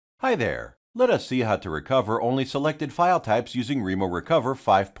Hi there! Let us see how to recover only selected file types using Remo Recover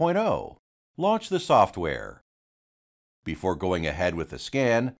 5.0. Launch the software. Before going ahead with the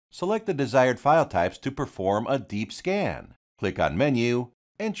scan, select the desired file types to perform a deep scan. Click on Menu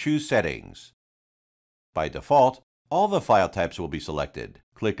and choose Settings. By default, all the file types will be selected.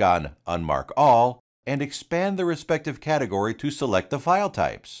 Click on Unmark All and expand the respective category to select the file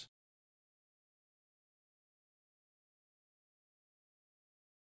types.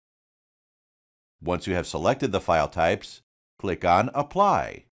 Once you have selected the file types, click on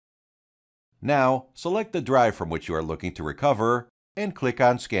Apply. Now, select the drive from which you are looking to recover and click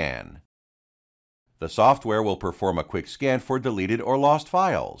on Scan. The software will perform a quick scan for deleted or lost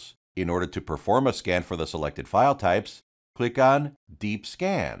files. In order to perform a scan for the selected file types, click on Deep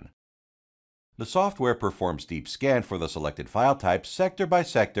Scan. The software performs deep scan for the selected file types sector by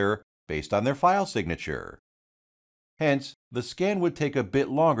sector based on their file signature. Hence, the scan would take a bit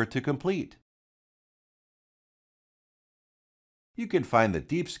longer to complete. You can find the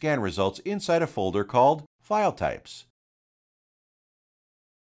deep scan results inside a folder called File Types.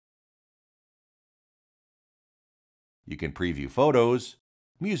 You can preview photos,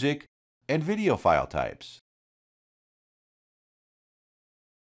 music, and video file types.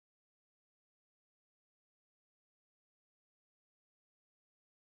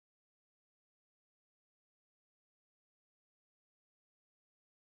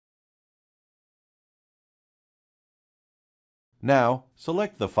 Now,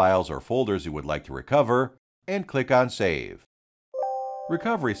 select the files or folders you would like to recover and click on Save.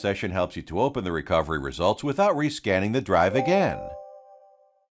 Recovery Session helps you to open the recovery results without rescanning the drive again.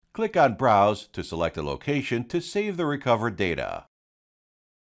 Click on Browse to select a location to save the recovered data.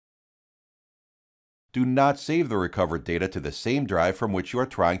 Do not save the recovered data to the same drive from which you are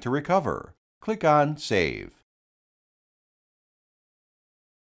trying to recover. Click on Save.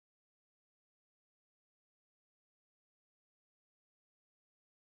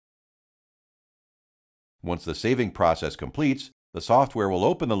 Once the saving process completes, the software will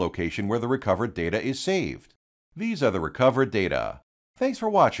open the location where the recovered data is saved. These are the recovered data. Thanks for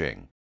watching.